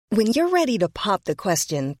When you're ready to pop the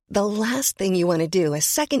question, the last thing you want to do is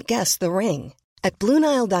second-guess the ring. At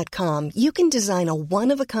BlueNile.com, you can design a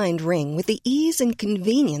one-of-a-kind ring with the ease and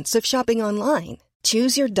convenience of shopping online.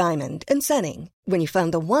 Choose your diamond and setting. When you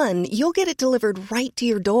find the one, you'll get it delivered right to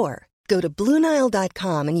your door. Go to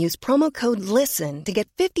BlueNile.com and use promo code LISTEN to get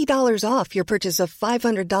 $50 off your purchase of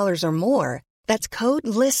 $500 or more. That's code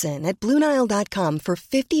LISTEN at BlueNile.com for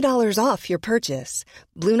 $50 off your purchase.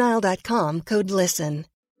 BlueNile.com, code LISTEN.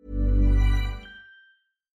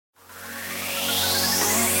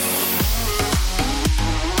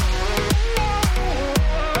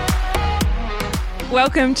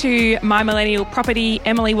 Welcome to My Millennial Property.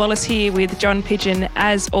 Emily Wallace here with John Pigeon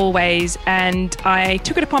as always, and I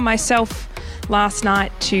took it upon myself last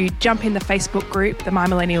night to jump in the Facebook group, the My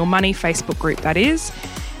Millennial Money Facebook group that is,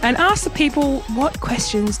 and ask the people what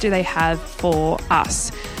questions do they have for us.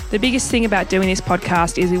 The biggest thing about doing this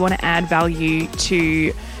podcast is we want to add value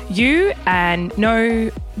to you and know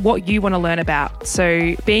what you want to learn about.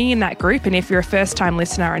 So being in that group, and if you're a first-time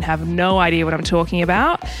listener and have no idea what I'm talking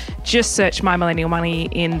about, just search My Millennial Money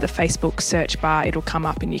in the Facebook search bar. It'll come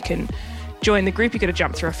up and you can join the group. You've got to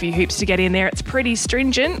jump through a few hoops to get in there. It's pretty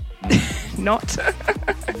stringent. Not.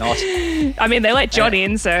 I mean, they let John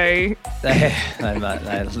in, so... They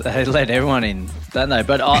let everyone in, don't they?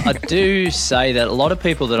 But I do say that a lot of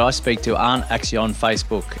people that I speak to aren't actually on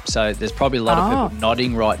Facebook. So there's probably a lot of people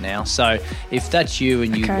nodding right now. So if that's you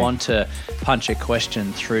and you want to punch a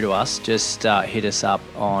question through to us, just hit us up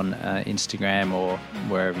on Instagram or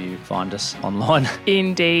wherever you find us online.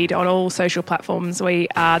 Indeed, on all social platforms we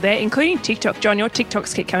are there, including TikTok. John, your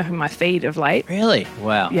TikToks keep coming up in my feed of late. Really?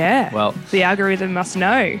 Wow. Yeah. Well, the algorithm must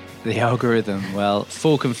know. The algorithm. Well,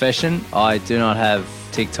 full confession, I do not have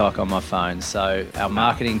TikTok on my phone, so our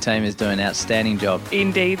marketing team is doing an outstanding job.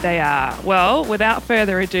 Indeed they are. Well, without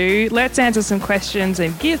further ado, let's answer some questions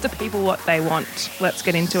and give the people what they want. Let's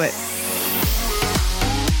get into it.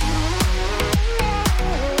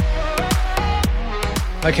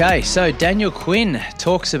 Okay, so Daniel Quinn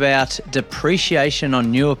talks about depreciation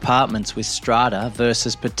on new apartments with strata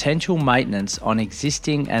versus potential maintenance on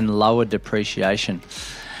existing and lower depreciation.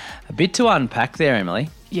 A bit to unpack there, Emily.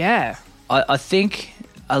 Yeah. I think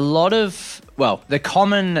a lot of, well, the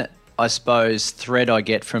common, I suppose, thread I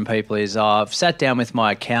get from people is I've sat down with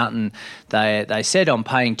my accountant, they said I'm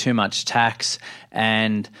paying too much tax,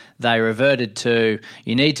 and they reverted to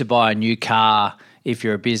you need to buy a new car if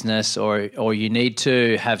you're a business, or you need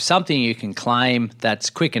to have something you can claim that's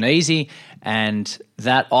quick and easy, and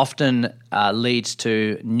that often leads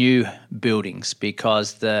to new buildings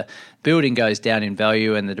because the building goes down in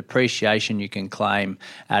value and the depreciation you can claim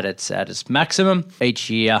at its maximum. Each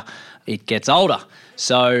year it gets older.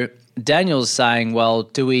 So Daniel's saying, well,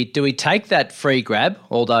 do we take that free grab,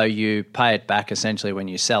 although you pay it back essentially when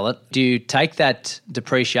you sell it? Do you take that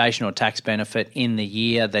depreciation or tax benefit in the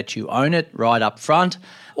year that you own it right up front?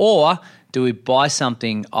 Or do we buy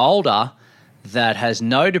something older that has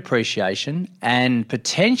no depreciation and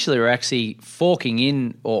potentially we're actually forking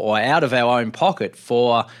in or out of our own pocket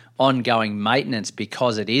for ongoing maintenance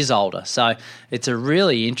because it is older? So it's a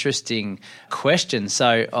really interesting question.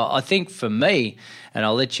 So I think for me, and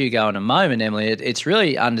I'll let you go in a moment, Emily, it's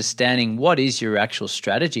really understanding what is your actual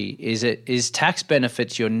strategy. Is tax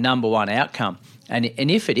benefits your number one outcome? And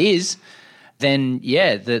if it is, then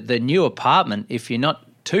yeah, the new apartment, if you're not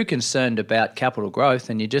too concerned about capital growth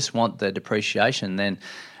and you just want the depreciation, then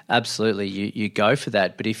absolutely you go for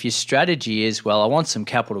that. But if your strategy is, well, I want some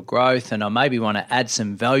capital growth and I maybe want to add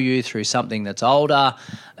some value through something that's older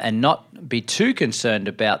and not be too concerned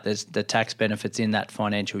about the tax benefits in that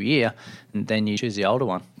financial year, then you choose the older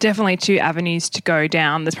one. Definitely two avenues to go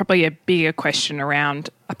down. There's probably a bigger question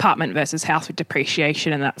around apartment versus house with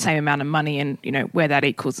depreciation and that same amount of money and, you know, where that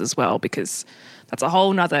equals as well, because that's a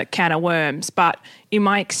whole nother can of worms. But in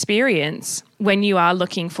my experience, when you are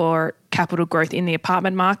looking for capital growth in the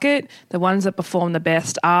apartment market, the ones that perform the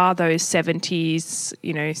best are those 70s,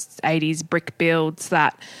 80s brick builds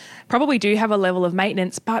that probably do have a level of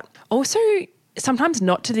maintenance, but also sometimes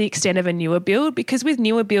not to the extent of a newer build, because with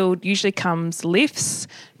newer build usually comes lifts,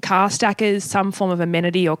 car stackers, some form of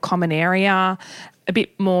amenity or common area, a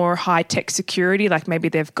bit more high-tech security, like maybe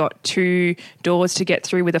they've got 2 doors to get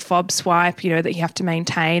through with a fob swipe, that you have to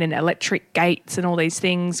maintain, and electric gates and all these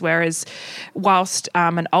things, whereas whilst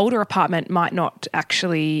an older apartment might not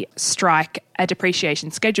actually strike a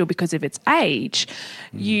depreciation schedule because of its age,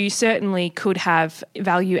 you certainly could have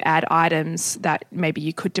value-add items that maybe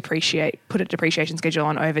you could put a depreciation schedule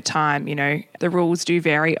on over time. The rules do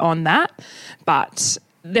vary on that, but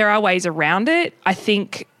there are ways around it. I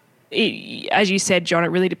think as you said, John, it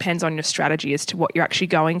really depends on your strategy as to what you're actually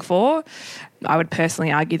going for. I would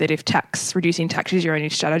personally argue that if reducing tax is your only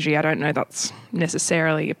strategy, I don't know that's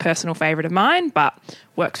necessarily a personal favourite of mine, but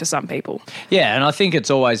works for some people. Yeah, and I think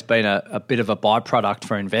it's always been a bit of a byproduct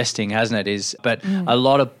for investing, hasn't it? But a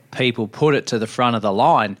lot of people put it to the front of the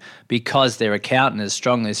line because their accountant has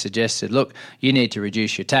strongly suggested, look, you need to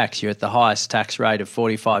reduce your tax. You're at the highest tax rate of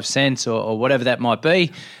 45 cents or whatever that might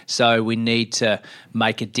be, so we need to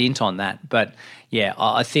make a dent on that. But yeah,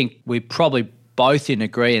 I think we probably both in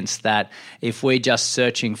agreement that if we're just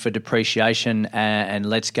searching for depreciation and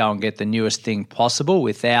let's go and get the newest thing possible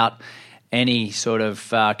without any sort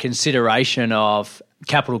of consideration of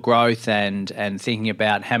capital growth and thinking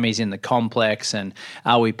about how many's in the complex and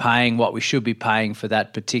are we paying what we should be paying for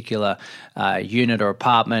that particular unit or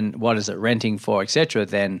apartment, what is it renting for, etc.,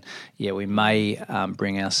 then yeah, we may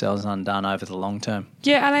bring ourselves undone over the long term.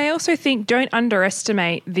 Yeah, and I also think don't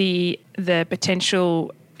underestimate the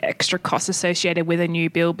potential extra costs associated with a new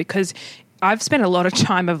build, because I've spent a lot of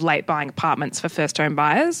time of late buying apartments for first home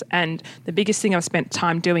buyers, and the biggest thing I've spent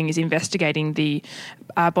time doing is investigating the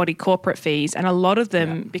body corporate fees, and a lot of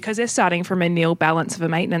them, because they're starting from a nil balance of a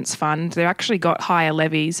maintenance fund, they've actually got higher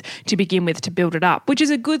levies to begin with to build it up, which is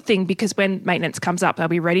a good thing because when maintenance comes up, they'll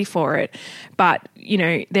be ready for it. But, you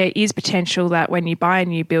know, there is potential that when you buy a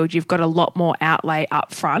new build, you've got a lot more outlay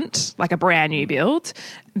up front, like a brand new build,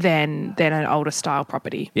 than an older style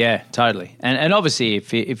property. Yeah, totally. And obviously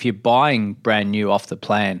if you're buying brand new off the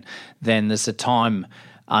plan, then there's a time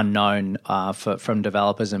unknown from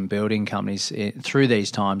developers and building companies through these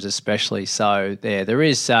times especially. So there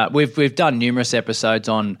is we've done numerous episodes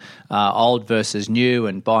on old versus new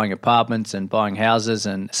and buying apartments and buying houses,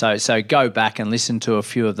 and so go back and listen to a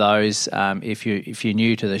few of those if you're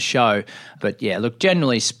new to the show. But yeah, look,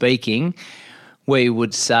 generally speaking, we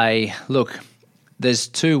would say, look, there's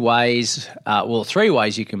three ways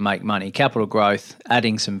you can make money: capital growth,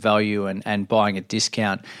 adding some value, and buying a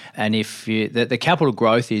discount. And if the capital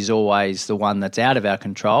growth is always the one that's out of our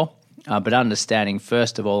control, but understanding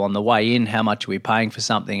first of all on the way in, how much are we paying for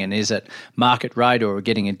something, and is it market rate or we're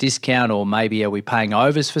getting a discount, or maybe are we paying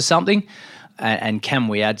overs for something, and can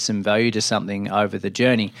we add some value to something over the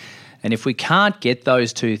journey? And if we can't get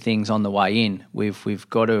those two things on the way in, we've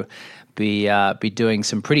got to be doing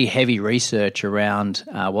some pretty heavy research around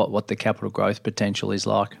what the capital growth potential is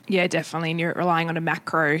like. Yeah, definitely. And you're relying on a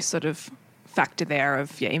macro sort of factor there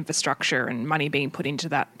of infrastructure and money being put into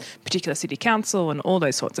that particular city council and all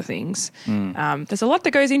those sorts of things. There's a lot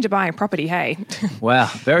that goes into buying a property, hey? Wow,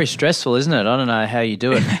 very stressful, isn't it? I don't know how you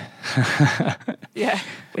do it. Yeah,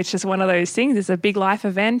 it's just one of those things. It's a big life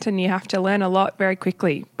event and you have to learn a lot very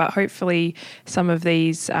quickly. But hopefully some of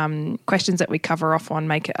these questions that we cover off on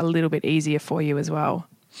make it a little bit easier for you as well.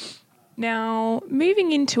 Now,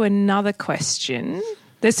 moving into another question.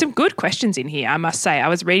 There's some good questions in here, I must say. I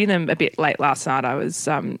was reading them a bit late last night. I was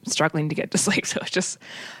struggling to get to sleep, so I was just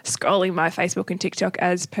scrolling my Facebook and TikTok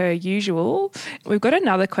as per usual. We've got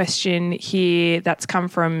another question here that's come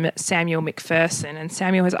from Samuel McPherson, and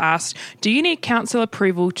Samuel has asked, do you need council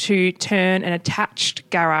approval to turn an attached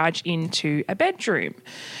garage into a bedroom?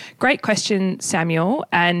 Great question, Samuel.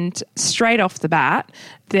 And straight off the bat,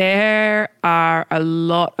 there are a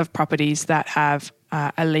lot of properties that have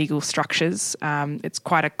illegal structures. It's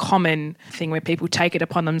quite a common thing where people take it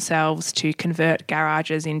upon themselves to convert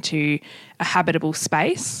garages into a habitable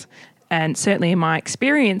space. And certainly in my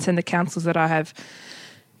experience and the councils that I have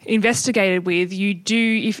investigated with, you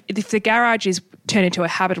do, if the garage is turned into a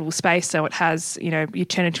habitable space, so it has, you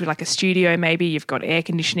turn it into like a studio maybe, you've got air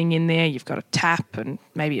conditioning in there, you've got a tap and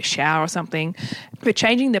maybe a shower or something. But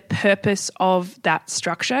changing the purpose of that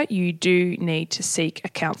structure, you do need to seek a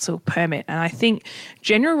council permit. And I think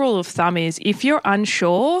general rule of thumb is if you're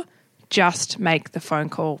unsure, just make the phone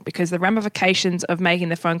call, because the ramifications of making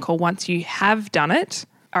the phone call once you have done it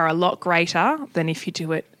are a lot greater than if you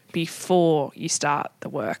do it before you start the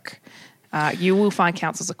work. You will find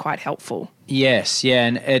councils are quite helpful. Yes, yeah,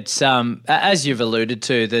 and it's as you've alluded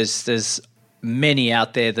to, there's many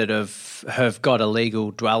out there that have got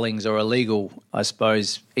illegal dwellings or illegal, I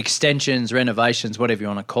suppose, extensions, renovations, whatever you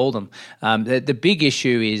want to call them. The big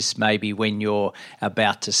issue is maybe when you're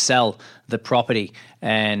about to sell the property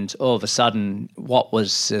and all of a sudden what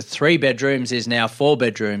was 3 bedrooms is now 4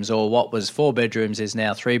 bedrooms, or what was 4 bedrooms is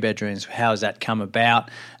now 3 bedrooms. How has that come about?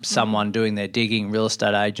 Someone doing their digging, real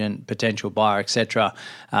estate agent, potential buyer, etc.,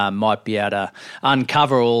 might be able to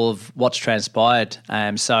uncover all of what's transpired.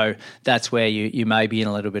 So that's where you may be in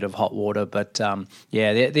a little bit of hot water. But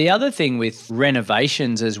the other thing with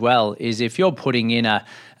renovations as well is if you're putting in a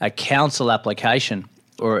council application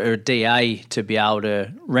or a DA to be able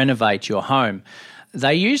to renovate your home,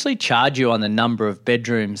 they usually charge you on the number of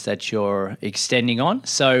bedrooms that you're extending on.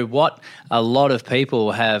 So what a lot of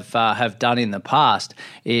people have done in the past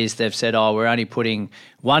is they've said, oh, we're only putting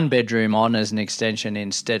one bedroom on as an extension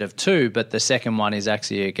instead of two, but the second one is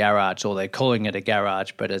actually a garage, or they're calling it a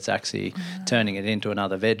garage, but it's actually turning it into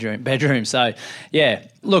another bedroom. So, yeah,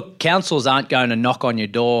 look, councils aren't going to knock on your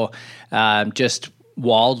door just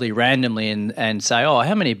wildly, randomly, and say, oh,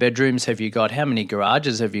 how many bedrooms have you got? How many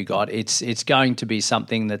garages have you got? It's going to be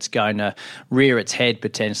something that's going to rear its head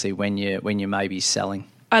potentially when you may be selling.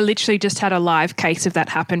 I literally just had a live case of that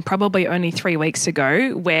happen probably only 3 weeks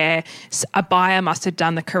ago, where a buyer must have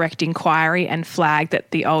done the correct inquiry and flagged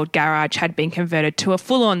that the old garage had been converted to a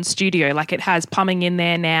full-on studio. Like, it has plumbing in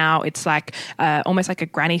there now. It's like almost like a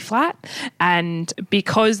granny flat. And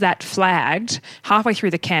because that flagged, halfway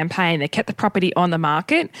through the campaign, they kept the property on the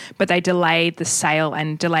market, but they delayed the sale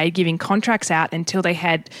and delayed giving contracts out until they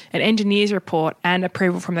had an engineer's report and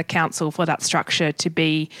approval from the council for that structure to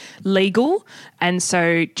be legal. And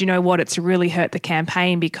so, do you know what? It's really hurt the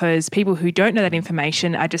campaign, because people who don't know that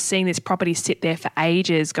information are just seeing this property sit there for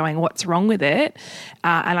ages going, what's wrong with it?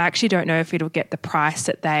 And I actually don't know if it'll get the price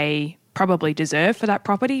that they probably deserve for that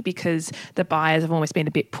property, because the buyers have almost been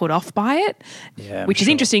a bit put off by it, which is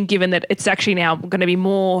interesting given that it's actually now going to be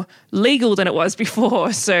more legal than it was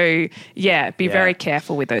before. So, be very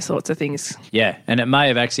careful with those sorts of things. Yeah, and it may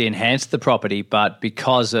have actually enhanced the property, but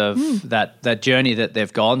because of that journey that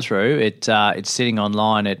they've gone through, it's sitting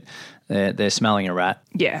online, they're smelling a rat.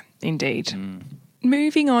 Yeah, indeed.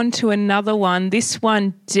 Moving on to another one. This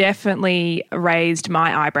one definitely raised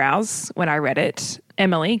my eyebrows when I read it.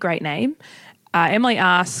 Emily, great name. Emily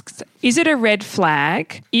asks, is it a red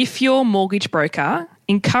flag if your mortgage broker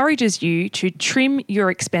encourages you to trim your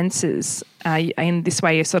expenses? In this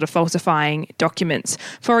way, you're sort of falsifying documents.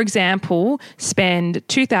 For example, spend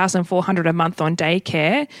 $2,400 a month on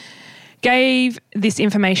daycare, gave this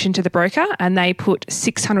information to the broker, and they put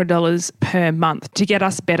 $600 per month to get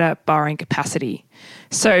us better borrowing capacity.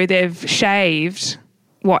 So they've shaved,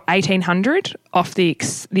 $1,800 off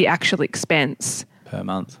the actual expense. Per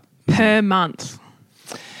month. Per month.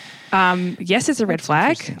 Yes, it's a red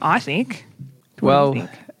flag, I think. Well,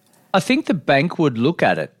 I think the bank would look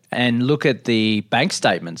at it and look at the bank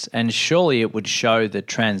statements, and surely it would show the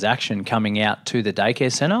transaction coming out to the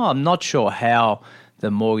daycare centre. I'm not sure how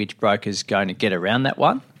the mortgage broker is going to get around that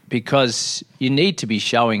one, because you need to be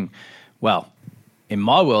showing, well, in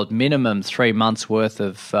my world, minimum 3 months worth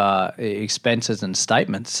of expenses and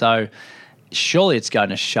statements. So surely it's going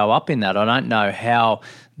to show up in that. I don't know how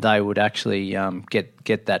they would actually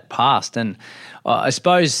get that passed. And I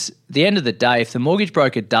suppose at the end of the day, if the mortgage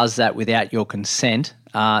broker does that without your consent,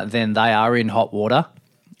 then they are in hot water.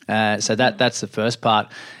 So that's the first part.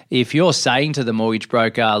 If you're saying to the mortgage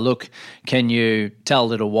broker, look, can you tell a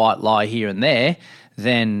little white lie here and there,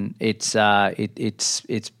 then it's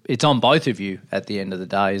on both of you at the end of the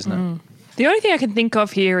day, isn't it? The only thing I can think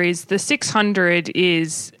of here is the 600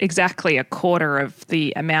 is exactly a quarter of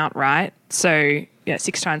the amount, right? So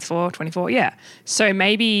 6 times 4, 24, So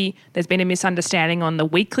maybe there's been a misunderstanding on the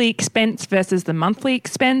weekly expense versus the monthly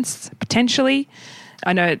expense, potentially.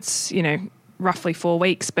 I know it's, roughly 4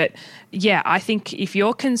 weeks, but I think if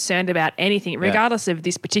you're concerned about anything, regardless of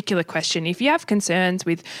this particular question, if you have concerns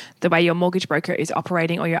with the way your mortgage broker is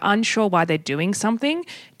operating, or you're unsure why they're doing something,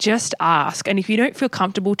 just ask. And if you don't feel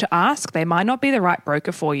comfortable to ask, they might not be the right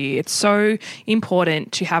broker for you. It's so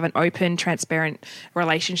important to have an open, transparent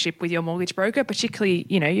relationship with your mortgage broker, particularly,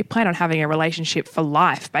 you plan on having a relationship for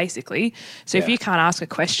life, basically. So if you can't ask a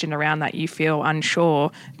question around that, you feel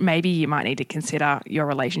unsure, maybe you might need to consider your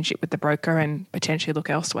relationship with the broker and potentially look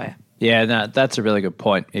elsewhere. Yeah, no, that's a really good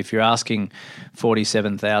point. If you're asking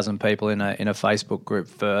 47,000 people in a Facebook group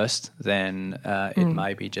first, then it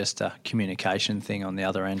may be just a communication thing on the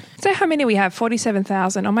other end. So how many we have?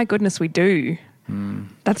 47,000? Oh my goodness, we do.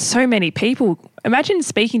 That's so many people. Imagine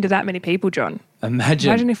speaking to that many people, John.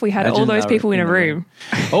 Imagine if we had all those people in a room.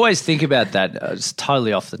 Always think about that. It's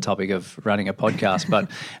totally off the topic of running a podcast, but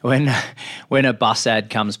when a bus ad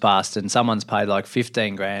comes past and someone's paid like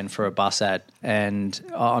 $15,000 for a bus ad, and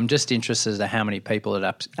I'm just interested as to how many people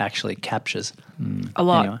it actually captures. A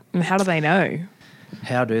lot. Anyway. And how do they know?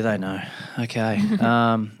 How do they know? Okay.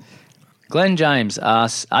 Glenn James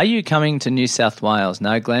asks, are you coming to New South Wales?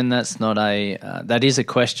 No, Glenn, that's not that is a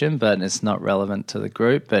question, but it's not relevant to the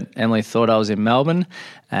group. But Emily thought I was in Melbourne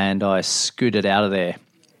and I scooted out of there.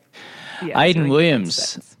 Yeah, Aidan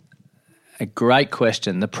Williams A great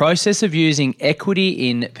question. The process of using equity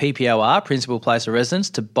in PPOR, principal place of residence,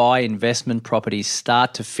 to buy investment properties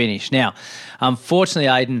start to finish. Now,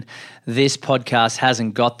 unfortunately, Aidan, this podcast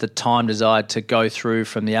hasn't got the time desired to go through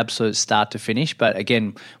from the absolute start to finish. But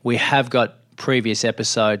again, we have got previous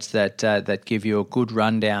episodes that give you a good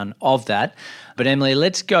rundown of that. But Emily,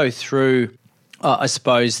 let's go through I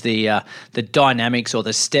suppose the dynamics or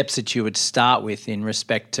the steps that you would start with in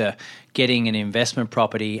respect to getting an investment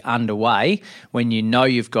property underway when you know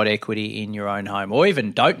you've got equity in your own home, or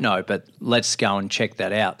even don't know, but let's go and check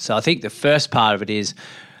that out. So I think the first part of it is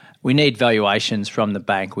we need valuations from the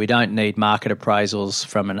bank. We don't need market appraisals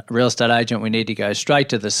from a real estate agent. We need to go straight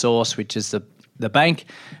to the source, which is the bank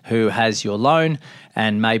who has your loan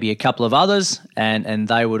and maybe a couple of others, and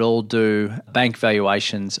they would all do bank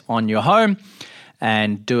valuations on your home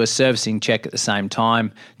and do a servicing check at the same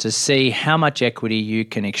time to see how much equity you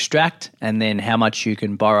can extract and then how much you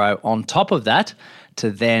can borrow on top of that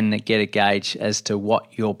to then get a gauge as to what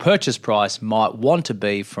your purchase price might want to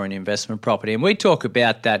be for an investment property. And we talk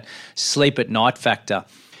about that sleep at night factor.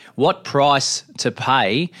 What price to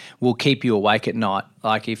pay will keep you awake at night?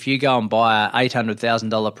 Like if you go and buy a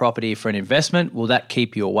 $800,000 property for an investment, will that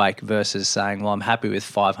keep you awake versus saying, well, I'm happy with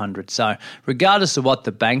 $500,000. So regardless of what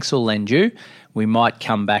the banks will lend you, we might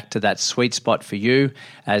come back to that sweet spot for you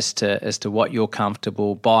as to what you're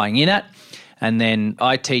comfortable buying in at. And then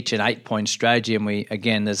I teach an 8-point strategy,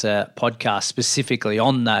 and there's a podcast specifically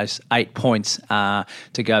on those 8 points to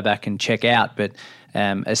go back and check out. But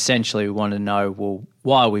essentially, we want to know, well,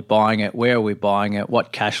 why are we buying it? Where are we buying it?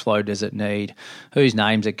 What cash flow does it need? Whose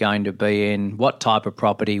name's it going to be in? What type of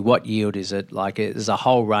property? What yield is it? There's a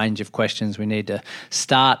whole range of questions we need to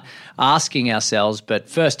start asking ourselves. But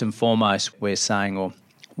first and foremost, we're saying, well,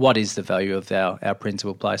 what is the value of our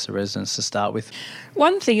principal place of residence to start with?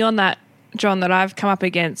 One thing on that, John, that I've come up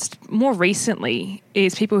against more recently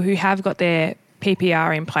is people who have got their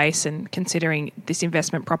PPR in place and considering this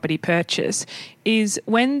investment property purchase is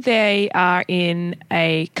when they are in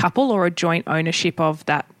a couple or a joint ownership of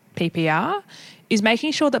that PPR, is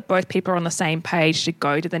making sure that both people are on the same page to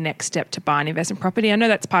go to the next step to buy an investment property. I know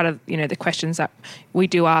that's part of, the questions that we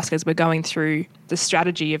do ask as we're going through the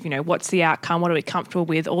strategy of, what's the outcome, what are we comfortable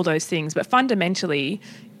with, all those things. But fundamentally,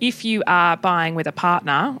 if you are buying with a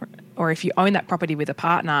partner or if you own that property with a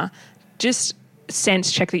partner, just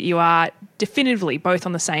sense check that you are definitively both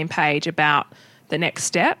on the same page about the next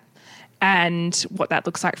step and what that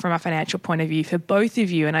looks like from a financial point of view for both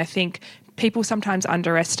of you. And I think people sometimes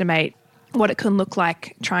underestimate what it can look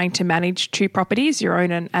like trying to manage two properties, your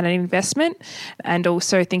own and an investment, and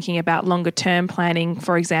also thinking about longer term planning,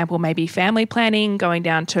 for example, maybe family planning, going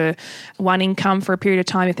down to one income for a period of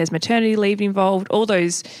time if there's maternity leave involved, all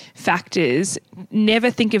those factors. Never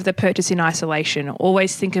think of the purchase in isolation.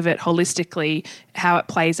 Always think of it holistically, how it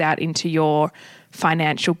plays out into your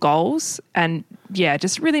financial goals, and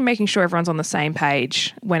just really making sure everyone's on the same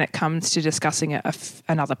page when it comes to discussing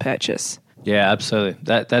another purchase. Yeah, absolutely.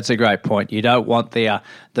 That's a great point. You don't want the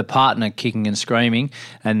partner kicking and screaming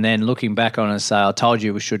and then looking back on it and say, I told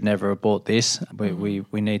you we should never have bought this. We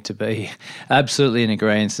need to be absolutely in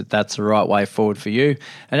agreement that that's the right way forward for you.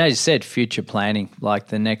 And as you said, future planning, like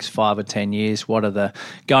the next 5 or 10 years, what are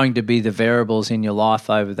going to be the variables in your life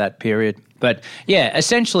over that period? But yeah,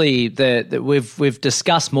 essentially we've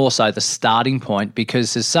discussed more so the starting point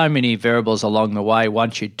because there's so many variables along the way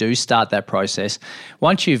once you do start that process.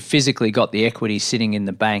 Once you've physically got the equity sitting in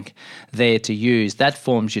the bank there to use, that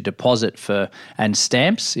forms your deposit and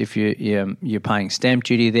stamps if you're paying stamp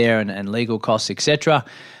duty there and legal costs, etc.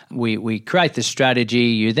 We create the strategy,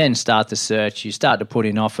 you then start the search, you start to put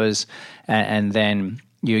in offers and then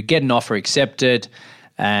you get an offer accepted.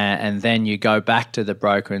 And then you go back to the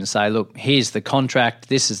broker and say, look, here's the contract.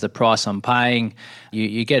 This is the price I'm paying.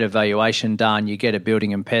 You get a valuation done. You get a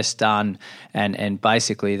building and pest done. And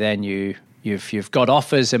basically then you've got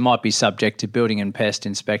offers. It might be subject to building and pest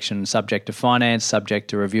inspection, subject to finance,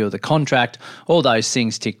 subject to review of the contract. All those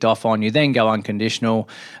things ticked off on. You then go unconditional.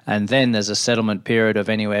 And then there's a settlement period of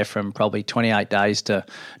anywhere from probably 28 days to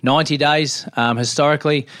 90 days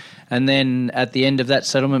historically. And then at the end of that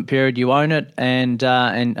settlement period, you own it, and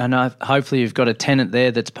hopefully you've got a tenant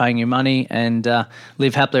there that's paying you money and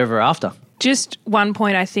live happily ever after. Just one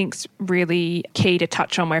point I think is really key to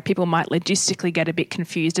touch on where people might logistically get a bit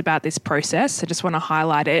confused about this process. I just want to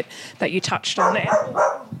highlight it that you touched on there.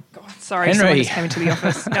 God, sorry, Henry. Someone just came into the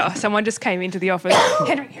office. No, someone just came into the office.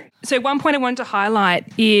 Henry. So one point I wanted to highlight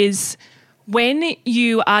is when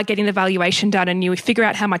you are getting the valuation done and you figure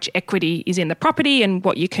out how much equity is in the property and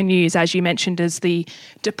what you can use, as you mentioned, as the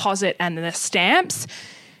deposit and the stamps,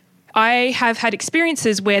 I have had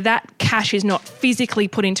experiences where that cash is not physically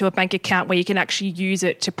put into a bank account where you can actually use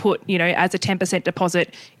it to put, as a 10%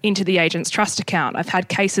 deposit into the agent's trust account. I've had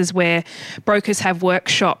cases where brokers have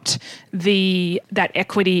workshopped that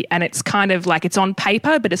equity, and it's kind of like it's on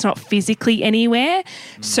paper, but it's not physically anywhere.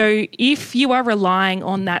 So if you are relying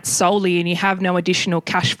on that solely and you have no additional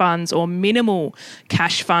cash funds or minimal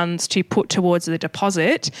cash funds to put towards the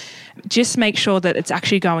deposit, just make sure that it's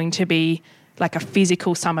actually going to be like a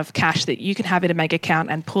physical sum of cash that you can have in a bank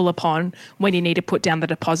account and pull upon when you need to put down the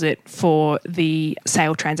deposit for the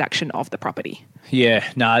sale transaction of the property. Yeah,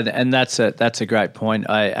 no, and that's a great point.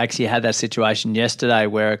 I actually had that situation yesterday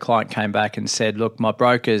where a client came back and said, look, my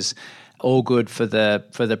broker's all good for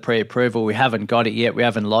the pre-approval. We haven't got it yet. We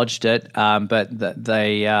haven't lodged it, but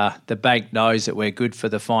the bank knows that we're good for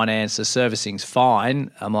the finance. The servicing's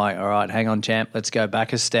fine. I'm like, all right, hang on, champ. Let's go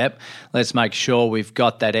back a step. Let's make sure we've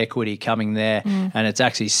got that equity coming there and it's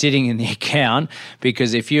actually sitting in the account,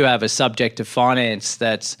 because if you have a subject to finance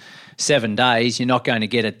that's 7 days, you're not going to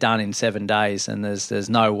get it done in 7 days, and there's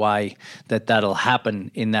no way that'll happen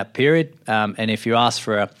in that period. And if you ask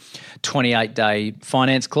for a 28-day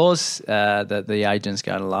finance clause, the agent's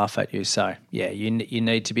going to laugh at you. So, yeah, you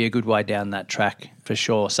need to be a good way down that track for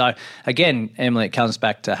sure. So, again, Emily, it comes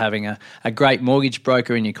back to having a great mortgage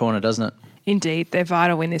broker in your corner, doesn't it? Indeed. They're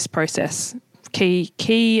vital in this process.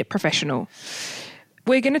 Key professional.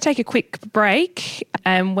 We're going to take a quick break,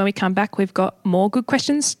 and when we come back, we've got more good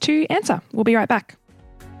questions to answer. We'll be right back.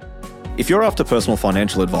 If you're after personal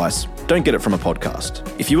financial advice, don't get it from a podcast.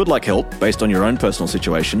 If you would like help based on your own personal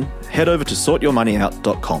situation, head over to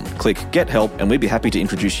sortyourmoneyout.com. Click Get Help and we'd be happy to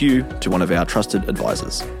introduce you to one of our trusted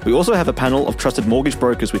advisors. We also have a panel of trusted mortgage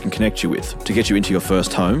brokers we can connect you with to get you into your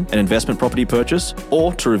first home, an investment property purchase,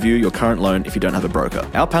 or to review your current loan if you don't have a broker.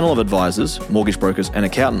 Our panel of advisors, mortgage brokers and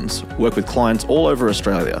accountants work with clients all over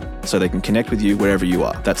Australia so they can connect with you wherever you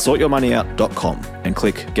are. That's sortyourmoneyout.com and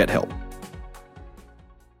click Get Help.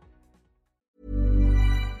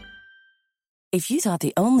 If you thought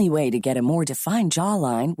the only way to get a more defined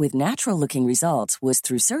jawline with natural-looking results was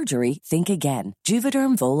through surgery, think again.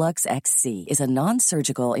 Juvederm Volux XC is a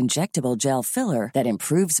non-surgical injectable gel filler that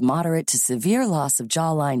improves moderate to severe loss of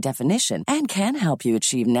jawline definition and can help you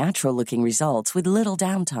achieve natural-looking results with little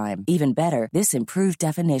downtime. Even better, this improved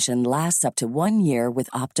definition lasts up to 1 year with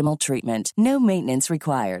optimal treatment. No maintenance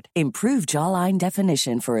required. Improve jawline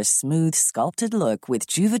definition for a smooth, sculpted look with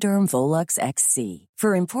Juvederm Volux XC.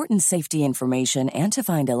 For important safety information and to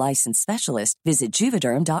find a licensed specialist, visit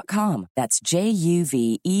Juvederm.com. That's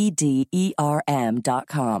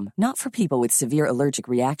JUVEDERM.com. Not for people with severe allergic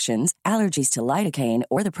reactions, allergies to lidocaine,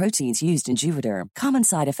 or the proteins used in Juvederm. Common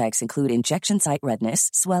side effects include injection site redness,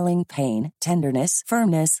 swelling, pain, tenderness,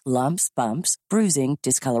 firmness, lumps, bumps, bruising,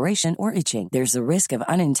 discoloration, or itching. There's a risk of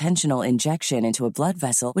unintentional injection into a blood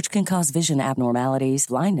vessel, which can cause vision abnormalities,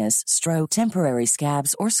 blindness, stroke, temporary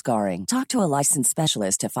scabs, or scarring. Talk to a licensed specialist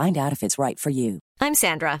to find out if it's right for you. I'm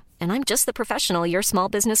Sandra, and I'm just the professional your small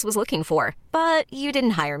business was looking for. But you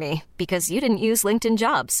didn't hire me because you didn't use LinkedIn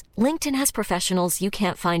Jobs. LinkedIn has professionals you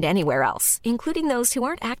can't find anywhere else, including those who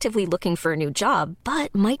aren't actively looking for a new job,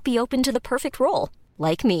 but might be open to the perfect role,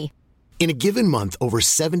 like me. In a given month, over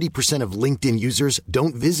 70% of LinkedIn users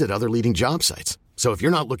don't visit other leading job sites. So if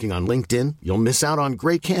you're not looking on LinkedIn, you'll miss out on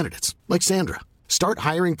great candidates like Sandra. Start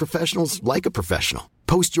hiring professionals like a professional.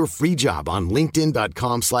 Post your free job on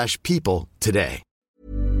linkedin.com/people today.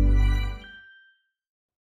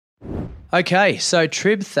 Okay, so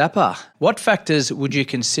Trib Thapper, what factors would you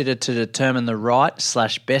consider to determine the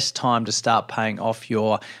right/best time to start paying off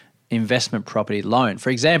your investment property loan? For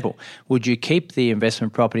example, would you keep the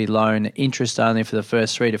investment property loan interest only for the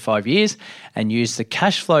first 3 to 5 years and use the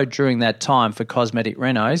cash flow during that time for cosmetic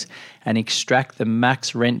renos and extract the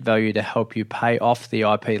max rent value to help you pay off the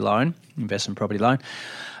IP loan, investment property loan,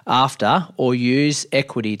 after, or use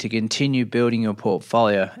equity to continue building your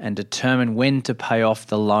portfolio and determine when to pay off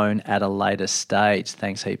the loan at a later stage?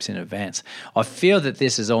 Thanks heaps in advance. I feel that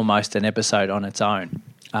this is almost an episode on its own.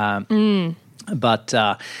 But,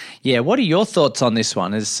 what are your thoughts on this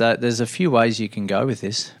one? There's a few ways you can go with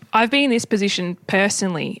this. I've been in this position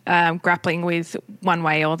personally, grappling with one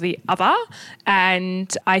way or the other.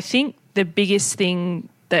 And I think the biggest thing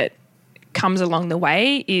that comes along the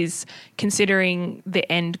way is considering the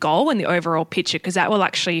end goal and the overall picture, because that will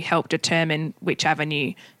actually help determine which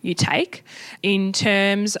avenue you take. In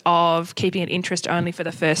terms of keeping it interest only for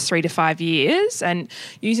the first 3 to 5 years and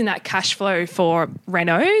using that cash flow for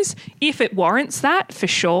renos, if it warrants that, for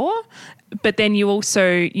sure. But then you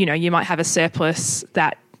also, you might have a surplus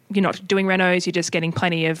that you're not doing renos, you're just getting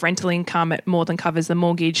plenty of rental income, it more than covers the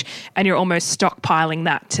mortgage, and you're almost stockpiling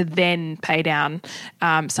that to then pay down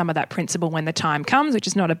some of that principal when the time comes, which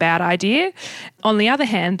is not a bad idea. On the other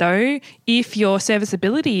hand, though, if your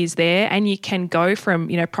serviceability is there and you can go from,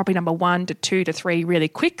 property number 1 to 2 to 3 really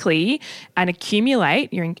quickly and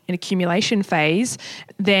accumulate, you're in an accumulation phase,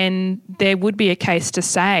 then there would be a case to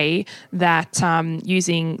say that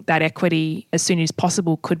using that equity as soon as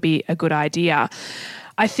possible could be a good idea.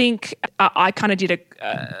 I think I kind of did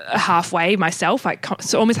a halfway myself,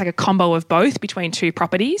 so almost like a combo of both between 2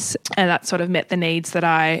 properties, and that sort of met the needs that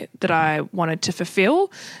I wanted to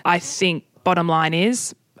fulfill. I think bottom line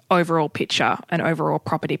is overall picture and overall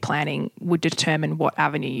property planning would determine what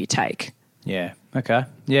avenue you take. Yeah. Okay.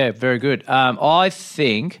 Yeah. Very good. I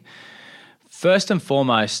think first and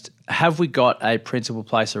foremost, have we got a principal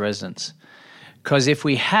place of residence? Because if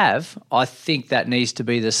we have, I think that needs to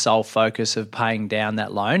be the sole focus of paying down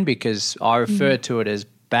that loan, because I refer to it as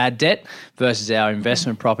bad debt versus our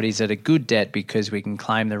investment properties that are good debt because we can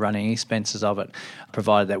claim the running expenses of it,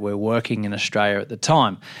 provided that we're working in Australia at the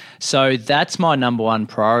time. So that's my number one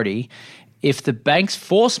priority. If the banks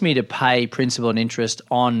force me to pay principal and interest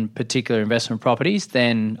on particular investment properties,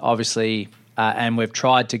 then obviously and we've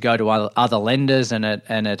tried to go to other lenders and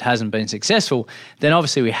it hasn't been successful, then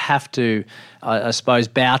obviously we have to, I suppose,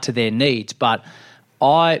 bow to their needs. But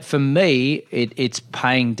for me, it's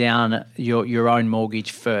paying down your own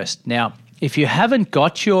mortgage first. Now, if you haven't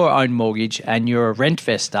got your own mortgage and you're a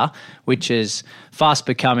rent-vestor, which is fast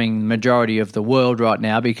becoming the majority of the world right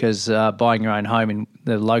now because buying your own home in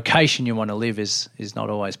the location you want to live is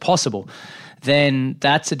not always possible, then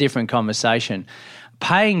that's a different conversation.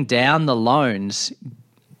 Paying down the loans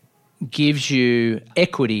gives you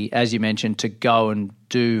equity, as you mentioned, to go and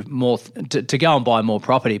do more, to go and buy more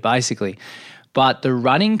property, basically. But the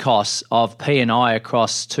running costs of P&I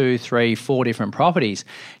across 2, 3, 4 different properties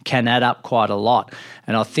can add up quite a lot.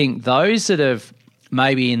 And I think those that have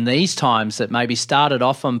maybe in these times that maybe started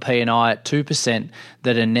off on P&I at 2%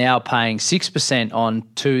 that are now paying 6% on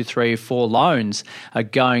 2, 3, 4 loans are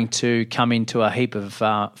going to come into a heap of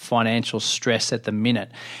financial stress at the minute.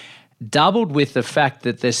 Doubled with the fact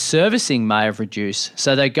that their servicing may have reduced.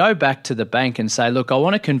 So they go back to the bank and say, look, I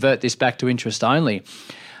want to convert this back to interest only.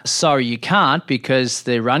 Sorry, you can't, because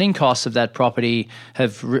the running costs of that property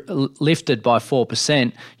have lifted by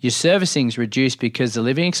 4%. Your servicing's reduced because the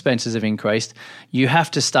living expenses have increased. You have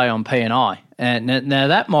to stay on P&I. And now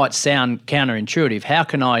that might sound counterintuitive. How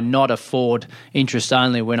can I not afford interest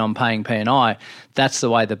only when I'm paying P&I? That's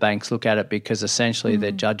the way the banks look at it, because essentially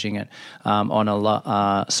they're judging it on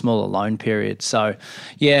a smaller loan period. So,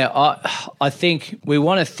 yeah, I think we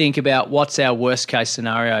want to think about what's our worst case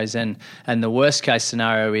scenarios, and the worst case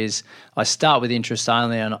scenario is I start with interest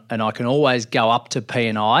only and I can always go up to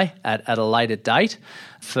P&I at a later date.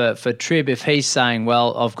 For Trib, if he's saying,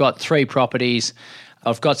 well, I've got 3 properties,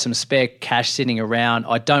 I've got some spare cash sitting around,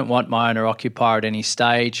 I don't want my owner-occupier at any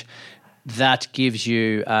stage, that gives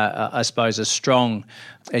you, I suppose,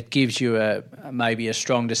 maybe a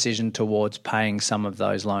strong decision towards paying some of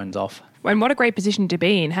those loans off. And what a great position to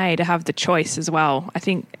be in, hey, to have the choice as well. I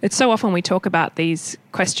think it's so often we talk about these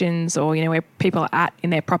questions or, where people are at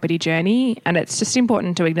in their property journey, and it's just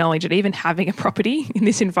important to acknowledge that even having a property in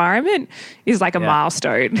this environment is like a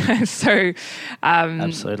milestone. So,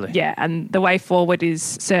 absolutely. Yeah, and the way forward is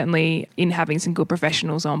certainly in having some good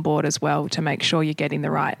professionals on board as well to make sure you're getting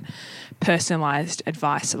the right personalised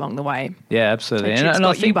advice along the way. Yeah, absolutely. So and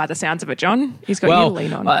I think, you by the sounds of it, John. He's got you to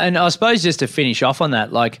lean on. And I suppose just to finish off on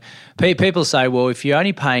that, like people say, well, if you're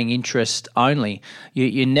only paying interest only,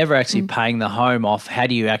 you're never actually paying the home off. How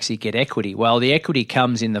do you actually get equity? Well, the equity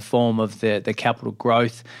comes in the form of the capital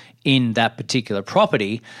growth in that particular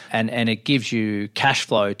property, and it gives you cash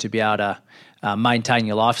flow to be able to maintain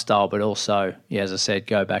your lifestyle, but also, as I said,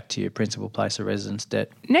 go back to your principal place of residence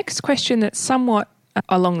debt. Next question that's somewhat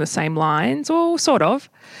along the same lines, or sort of.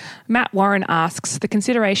 Matt Warren asks, the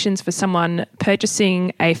considerations for someone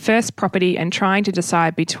purchasing a first property and trying to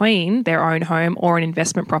decide between their own home or an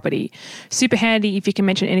investment property. Super handy if you can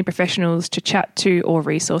mention any professionals to chat to or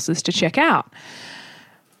resources to check out.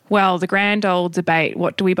 Well, the grand old debate,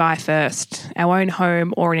 what do we buy first, our own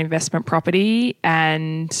home or an investment property?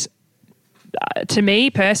 And to me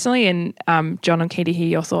personally, and John, I'm keen to hear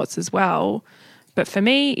your thoughts as well, but for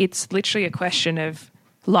me, it's literally a question of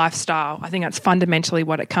lifestyle. I think that's fundamentally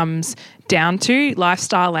what it comes down to,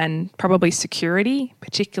 lifestyle and probably security,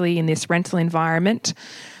 particularly in this rental environment.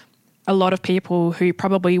 A lot of people who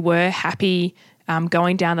probably were happy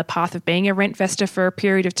going down the path of being a rent investor for a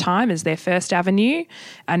period of time as their first avenue,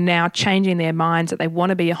 are now changing their minds that they want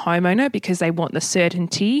to be a homeowner because they want the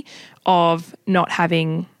certainty of not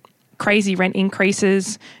having crazy rent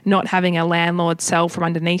increases, not having a landlord sell from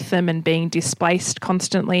underneath them and being displaced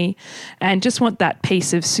constantly, and just want that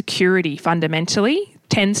piece of security fundamentally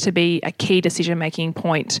tends to be a key decision-making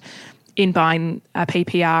point in buying a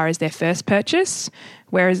PPR as their first purchase.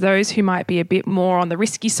 Whereas those who might be a bit more on the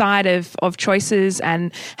risky side of choices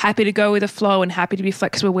and happy to go with the flow and happy to be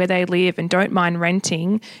flexible where they live and don't mind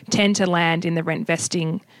renting tend to land in the rent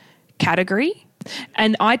vesting category.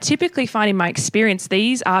 And I typically find in my experience,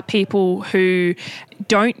 these are people who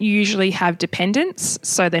don't usually have dependents,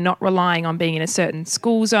 so they're not relying on being in a certain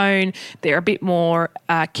school zone. They're a bit more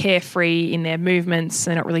carefree in their movements.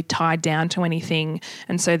 They're not really tied down to anything.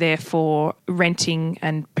 And so therefore renting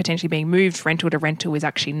and potentially being moved rental to rental is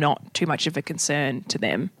actually not too much of a concern to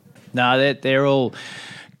them. No, they're all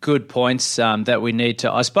good points that we need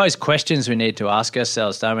to, I suppose, questions we need to ask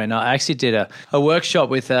ourselves, don't we? And I actually did a workshop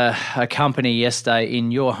with a company yesterday in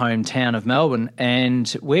your hometown of Melbourne,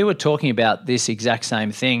 and we were talking about this exact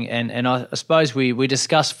same thing. And I suppose we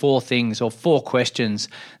discussed four questions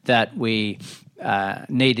that we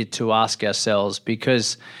needed to ask ourselves,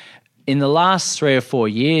 because in the last 3 or 4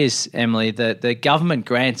 years, Emily, the government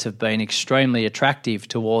grants have been extremely attractive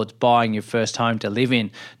towards buying your first home to live in,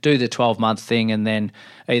 do the 12-month thing and then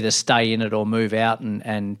either stay in it or move out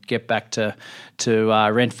and get back to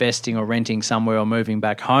rent vesting or renting somewhere or moving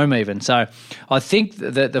back home even. So I think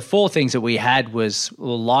the four things that we had was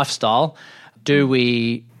lifestyle.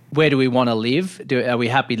 Where do we want to live? Are we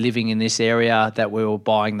happy living in this area that we were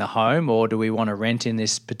buying the home, or do we want to rent in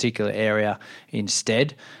this particular area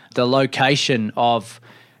instead? The location of,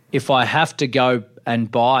 if I have to go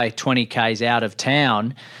and buy 20 Ks out of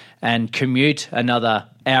town and commute another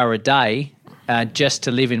hour a day just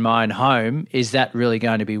to live in my own home, is that really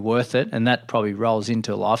going to be worth it? And that probably rolls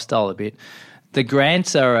into lifestyle a bit. The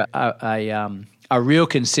grants are a real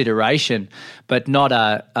consideration, but not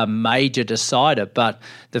a major decider. But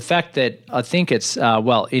the fact that I think it's,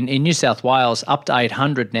 in New South Wales, up to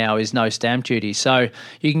 800 now is no stamp duty. So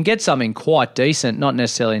you can get something quite decent, not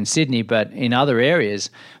necessarily in Sydney, but in other areas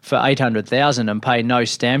for 800,000 and pay no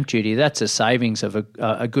stamp duty. That's a savings of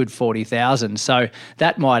a good 40,000. So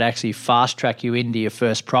that might actually fast track you into your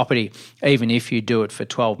first property, even if you do it for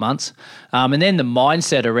 12 months. And then the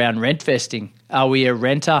mindset around rent vesting. Are we a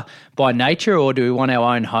renter by nature, or do we want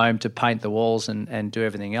our own home to paint the walls and do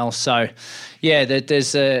everything else? So, yeah,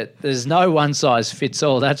 there's no one size fits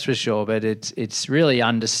all, that's for sure. But it's really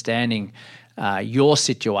understanding your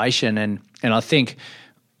situation, and I think,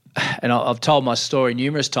 and I've told my story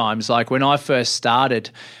numerous times. Like when I first started,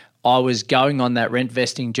 I was going on that rent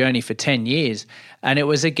vesting journey for 10 years, and it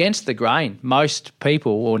was against the grain. Most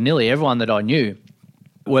people, or nearly everyone that I knew,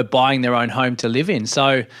 were buying their own home to live in.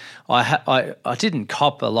 So I didn't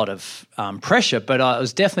cop a lot of pressure, but it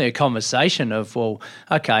was definitely a conversation of, well,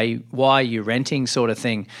 okay, why are you renting, sort of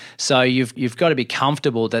thing. So you've got to be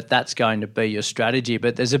comfortable that that's going to be your strategy.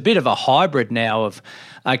 But there's a bit of a hybrid now of,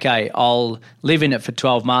 okay, I'll live in it for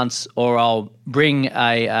 12 months, or I'll bring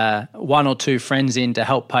one or two friends in to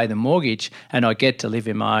help pay the mortgage, and I get to live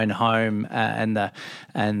in my own home, and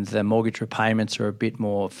the mortgage repayments are a bit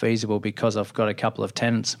more feasible because I've got a couple of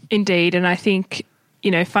tenants. Indeed, and I think,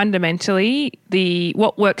 fundamentally,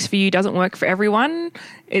 what works for you doesn't work for everyone.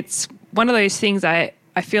 It's one of those things I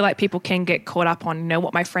feel like people can get caught up on,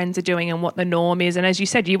 what my friends are doing and what the norm is. And as you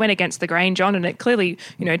said, you went against the grain, John, and it clearly,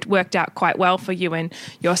 worked out quite well for you and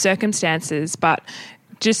your circumstances. But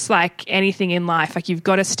just like anything in life, like you've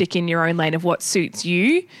got to stick in your own lane of what suits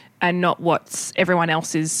you and not what everyone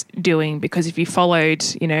else is doing. Because if you followed,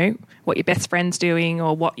 what your best friend's doing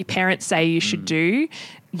or what your parents say you should do,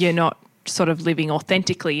 you're not sort of living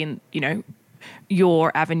authentically in,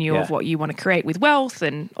 your avenue of what you want to create with wealth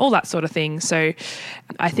and all that sort of thing. So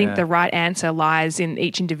I think the right answer lies in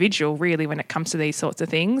each individual, really, when it comes to these sorts of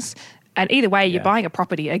things. And either way, you're buying a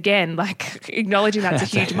property, again, like acknowledging that's a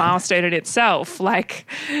huge milestone in itself. Like,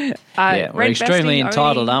 we're extremely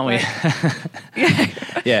entitled, aren't we?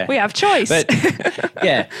 We have choice. But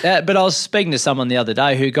but I was speaking to someone the other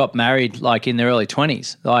day who got married like in their early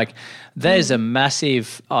 20s. Like, there's a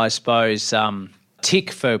massive, I suppose,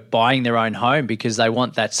 tick for buying their own home because they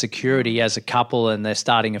want that security as a couple, and they're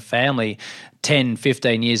starting a family 10,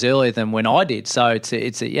 15 years earlier than when I did. So it's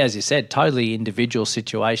as you said, totally individual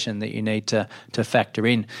situation that you need to factor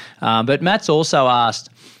in. But Matt's also asked,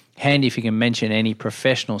 handy if you can mention any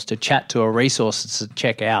professionals to chat to or resources to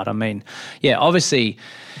check out. I mean, obviously,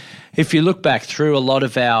 if you look back through a lot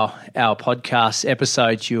of our podcast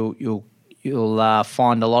episodes, you'll you'll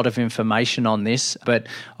find a lot of information on this. But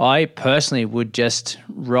I personally would just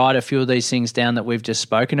write a few of these things down that we've just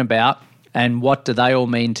spoken about, and what do they all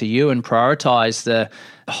mean to you, and prioritise the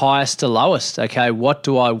highest to lowest. Okay, what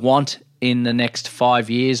do I want in the next 5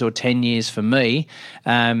 years or 10 years for me?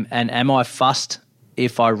 And am I fussed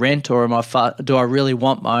if I rent, or do I really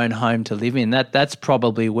want my own home to live in? That's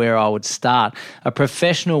probably where I would start. A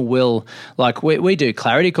professional will, like we do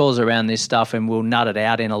clarity calls around this stuff, and we'll nut it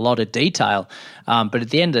out in a lot of detail. But at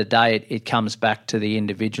the end of the day, it comes back to the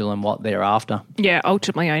individual and what they're after. Yeah,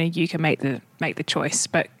 ultimately only you can make the choice.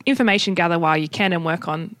 But information gather while you can and work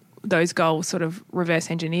on those goals, sort of reverse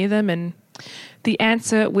engineer them, and the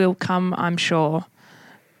answer will come, I'm sure.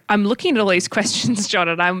 I'm looking at all these questions, John,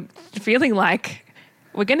 and I'm feeling like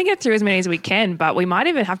we're going to get through as many as we can, but we might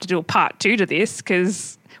even have to do a part 2 to this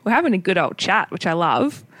because we're having a good old chat, which I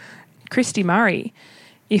love. Christy Murray,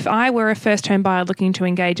 if I were a first home buyer looking to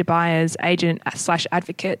engage a buyer's agent /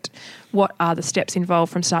 advocate, what are the steps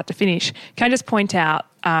involved from start to finish? Can I just point out,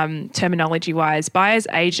 terminology-wise, buyer's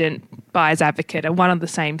agent, buyer's advocate are one and the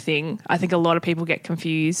same thing. I think a lot of people get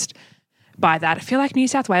confused by that. I feel like New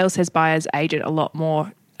South Wales says buyer's agent a lot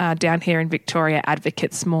more. Down here in Victoria,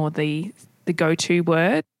 advocate's more the go-to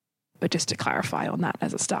word. But just to clarify on that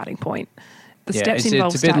as a starting point, the steps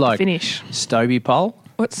involved start to finish. Stobie pole?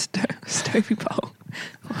 What's Stobie pole?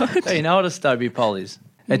 What? Do you know what a Stobie pole is?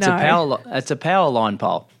 It's No. It's a power line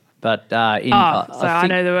pole. But I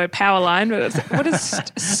know the word power line, but what does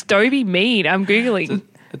Stobie mean? I'm Googling.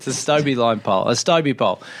 It's a Stobie line pole, a Stobie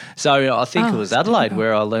pole. So I think it was Adelaide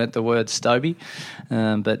where I learnt the word Stobie.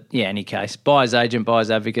 But yeah, any case, buyer's agent,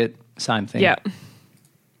 buyer's advocate, same thing. Yeah.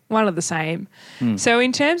 One of the same. So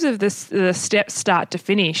in terms of the steps start to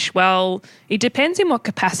finish, well, it depends in what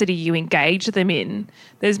capacity you engage them in.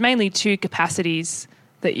 There's mainly 2 capacities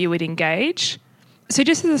that you would engage. So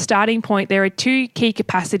just as a starting point, there are 2 key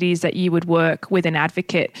capacities that you would work with an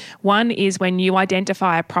advocate. One is when you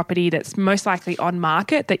identify a property that's most likely on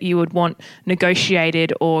market that you would want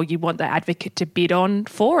negotiated or you want the advocate to bid on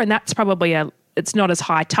for, and that's probably it's not as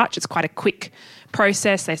high touch, it's quite a quick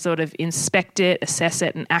process. They sort of inspect it, assess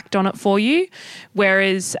it and act on it for you.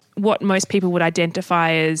 Whereas what most people would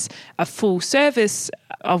identify as a full service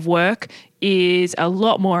of work is a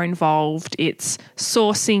lot more involved. It's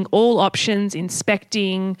sourcing all options,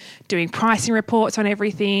 inspecting, doing pricing reports on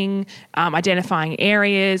everything, identifying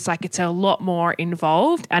areas. Like it's a lot more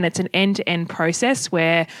involved, and it's an end-to-end process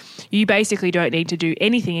where you basically don't need to do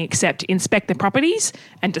anything except inspect the properties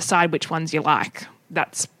and decide which ones you like.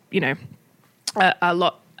 That's, a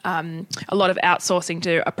lot of outsourcing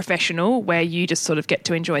to a professional where you just sort of get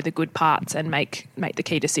to enjoy the good parts and make the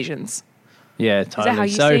key decisions. Yeah, totally. Is that how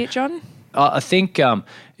you see it, John? I think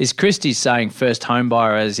is Christy saying first home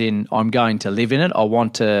buyer as in I'm going to live in it, I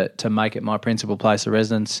want to make it my principal place of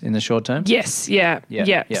residence in the short term? Yes, yeah.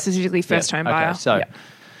 Specifically first home buyer. Okay, so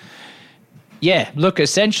yeah, look,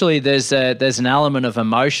 essentially there's an element of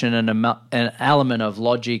emotion and an element of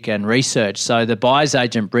logic and research. So the buyer's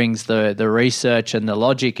agent brings the research and the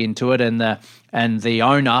logic into it, and the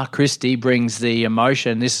owner, Christy, brings the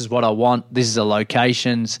emotion. This is what I want. This is the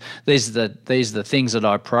locations. These are the things that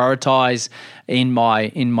I prioritise in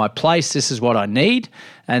my place. This is what I need,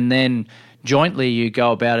 and then jointly you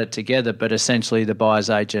go about it together. But essentially, the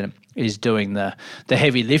buyer's agent is doing the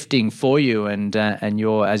heavy lifting for you, and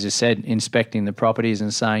you're, as you said, inspecting the properties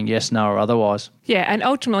and saying yes, no, or otherwise. Yeah, and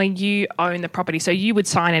ultimately you own the property, so you would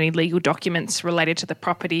sign any legal documents related to the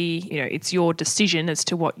property. It's your decision as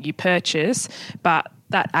to what you purchase, but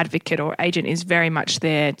that advocate or agent is very much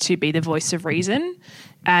there to be the voice of reason,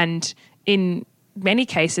 and in many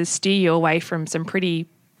cases steer you away from some pretty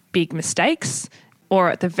big mistakes, or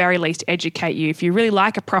at the very least educate you. If you really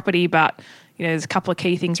like a property but there's a couple of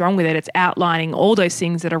key things wrong with it, it's outlining all those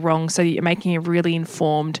things that are wrong so that you're making a really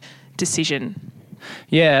informed decision.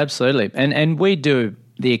 Yeah, absolutely. And we do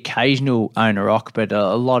the occasional owner-occ, but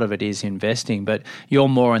a lot of it is investing. But you're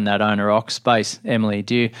more in that owner-occ space, Emily.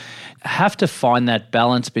 Do you have to find that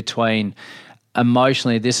balance between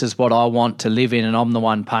emotionally, this is what I want to live in and I'm the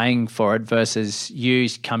one paying for it, versus you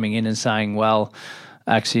coming in and saying, well,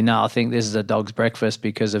 actually, no, I think this is a dog's breakfast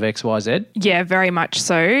because of X, Y, Z? Yeah, very much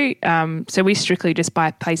so. So we strictly just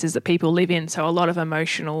buy places that people live in, so a lot of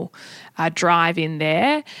emotional drive in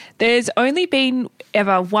there. There's only been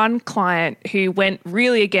ever one client who went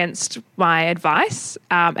really against my advice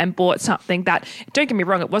and bought something that, don't get me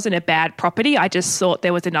wrong, it wasn't a bad property. I just thought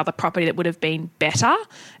there was another property that would have been better.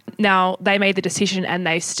 Now, they made the decision and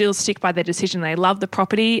they still stick by their decision. They love the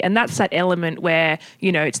property, and that's that element where,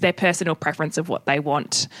 it's their personal preference of what they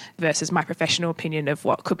want versus my professional opinion of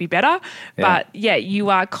what could be better. But, you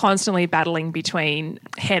are constantly battling between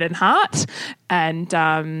head and heart. And,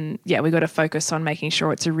 we've got to focus on making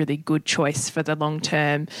sure it's a really good choice for the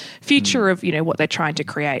long-term future of, what they're trying to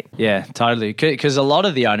create. Yeah, totally. Because a lot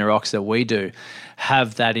of the owner-occs that we do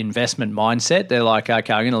have that investment mindset. They're like,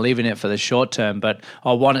 okay, I'm going to live in it for the short term, but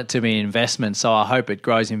I want it to be an investment, so I hope it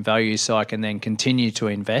grows in value so I can then continue to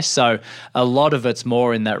invest. So a lot of it's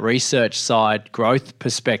more in that research side, growth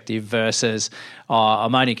perspective versus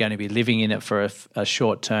I'm only going to be living in it for a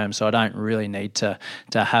short term, so I don't really need to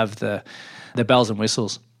have the bells and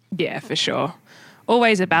whistles. Yeah, for sure.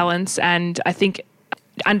 Always a balance, and I think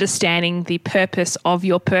understanding the purpose of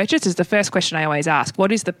your purchase is the first question I always ask.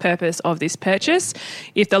 What is the purpose of this purchase?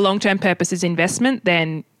 If the long-term purpose is investment,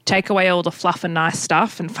 then take away all the fluff and nice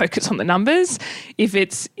stuff and focus on the numbers. If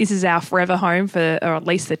this is our forever home or at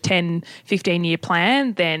least the 10, 15-year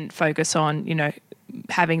plan, then focus on,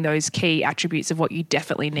 having those key attributes of what you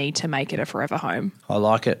definitely need to make it a forever home. I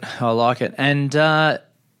like it. And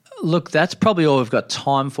look, that's probably all we've got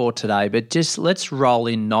time for today, but just let's roll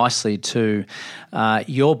in nicely to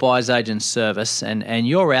your buyer's agent service, and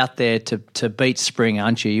you're out there to beat spring,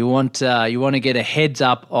 aren't you? You want to get a heads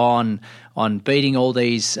up on beating all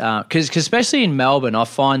these, because especially in Melbourne, I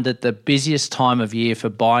find that the busiest time of year for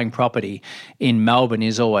buying property in Melbourne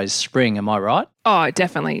is always spring. Am I right? Oh,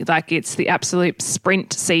 definitely. Like, it's the absolute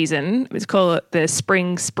sprint season. We call it the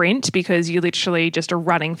spring sprint because you literally just are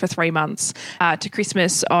running for 3 months to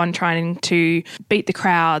Christmas on trying to beat the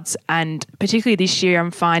crowds. And particularly this year, I'm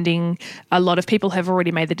finding a lot of people have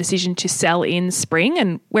already made the decision to sell in spring,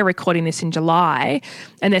 and we're recording this in July,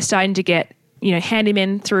 and they're starting to get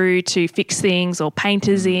handymen through to fix things or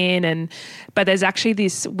painters in, but there's actually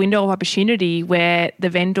this window of opportunity where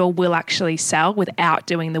the vendor will actually sell without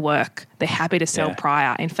doing the work. They're happy to sell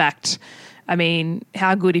prior. In fact, I mean,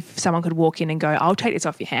 how good if someone could walk in and go, I'll take this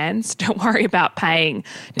off your hands. Don't worry about paying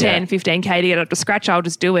 10, 15K to get up to scratch. I'll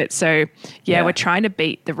just do it. So, we're trying to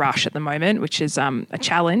beat the rush at the moment, which is a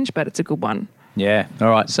challenge, but it's a good one. Yeah. All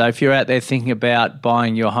right. So if you're out there thinking about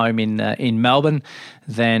buying your home in Melbourne,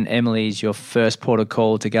 then Emily is your first port of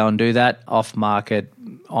call to go and do that. Off market,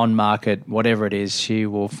 on market, whatever it is, she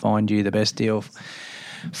will find you the best deal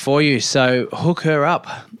for you. So hook her up.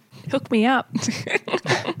 Hook me up.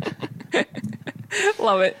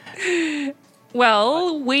 Love it.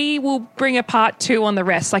 Well, we will bring a part 2 on the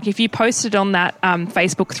rest. Like, if you posted on that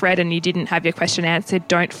Facebook thread and you didn't have your question answered,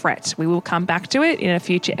 don't fret. We will come back to it in a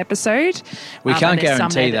future episode. We can't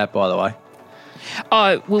guarantee that, by the way.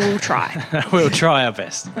 Oh, we'll try. We'll try our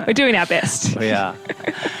best. We're doing our best. We are.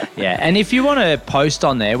 Yeah, and if you want to post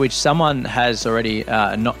on there, which someone has already,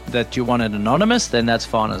 that you want it anonymous, then that's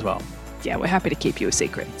fine as well. Yeah, we're happy to keep you a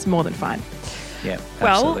secret. It's more than fine. Yeah, absolutely.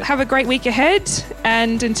 Well, have a great week ahead,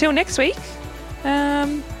 and until next week,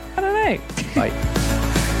 I don't know. Bye.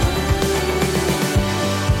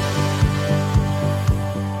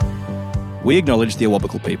 We acknowledge the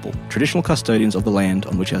Awabakal people, traditional custodians of the land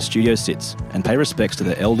on which our studio sits, and pay respects to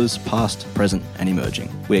their elders past, present and emerging.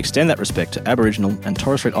 We extend that respect to Aboriginal and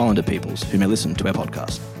Torres Strait Islander peoples who may listen to our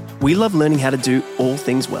podcast. We love learning how to do all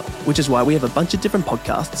things well, which is why we have a bunch of different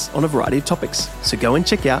podcasts on a variety of topics. So go and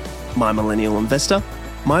check out My Millennial Investor,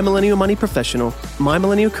 My Millennial Money Professional, My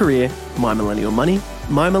Millennial Career, My Millennial Money,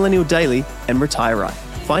 My Millennial Daily, and Retire Right.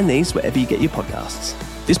 Find these wherever you get your podcasts.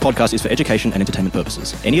 This podcast is for education and entertainment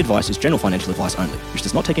purposes. Any advice is general financial advice only, which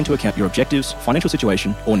does not take into account your objectives, financial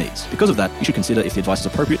situation, or needs. Because of that, you should consider if the advice is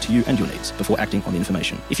appropriate to you and your needs before acting on the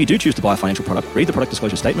information. If you do choose to buy a financial product, read the product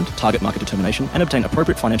disclosure statement, target market determination, and obtain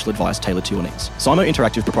appropriate financial advice tailored to your needs. Simo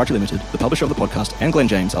Interactive Proprietary Limited, the publisher of the podcast, and Glenn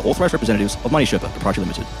James are authorised representatives of Money Sherpa Proprietary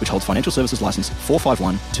Limited, which holds financial services license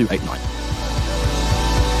 451289.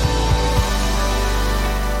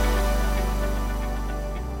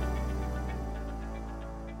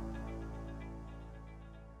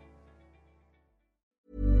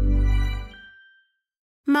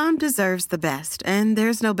 Mom deserves the best, and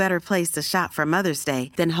there's no better place to shop for Mother's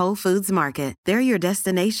Day than Whole Foods Market. They're your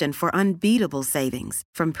destination for unbeatable savings,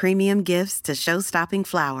 from premium gifts to show-stopping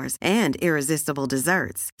flowers and irresistible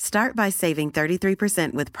desserts. Start by saving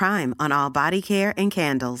 33% with Prime on all body care and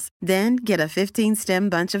candles. Then get a 15-stem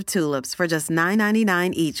bunch of tulips for just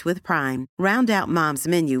 $9.99 each with Prime. Round out Mom's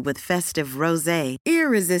menu with festive rosé,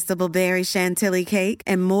 irresistible berry chantilly cake,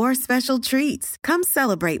 and more special treats. Come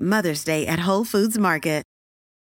celebrate Mother's Day at Whole Foods Market.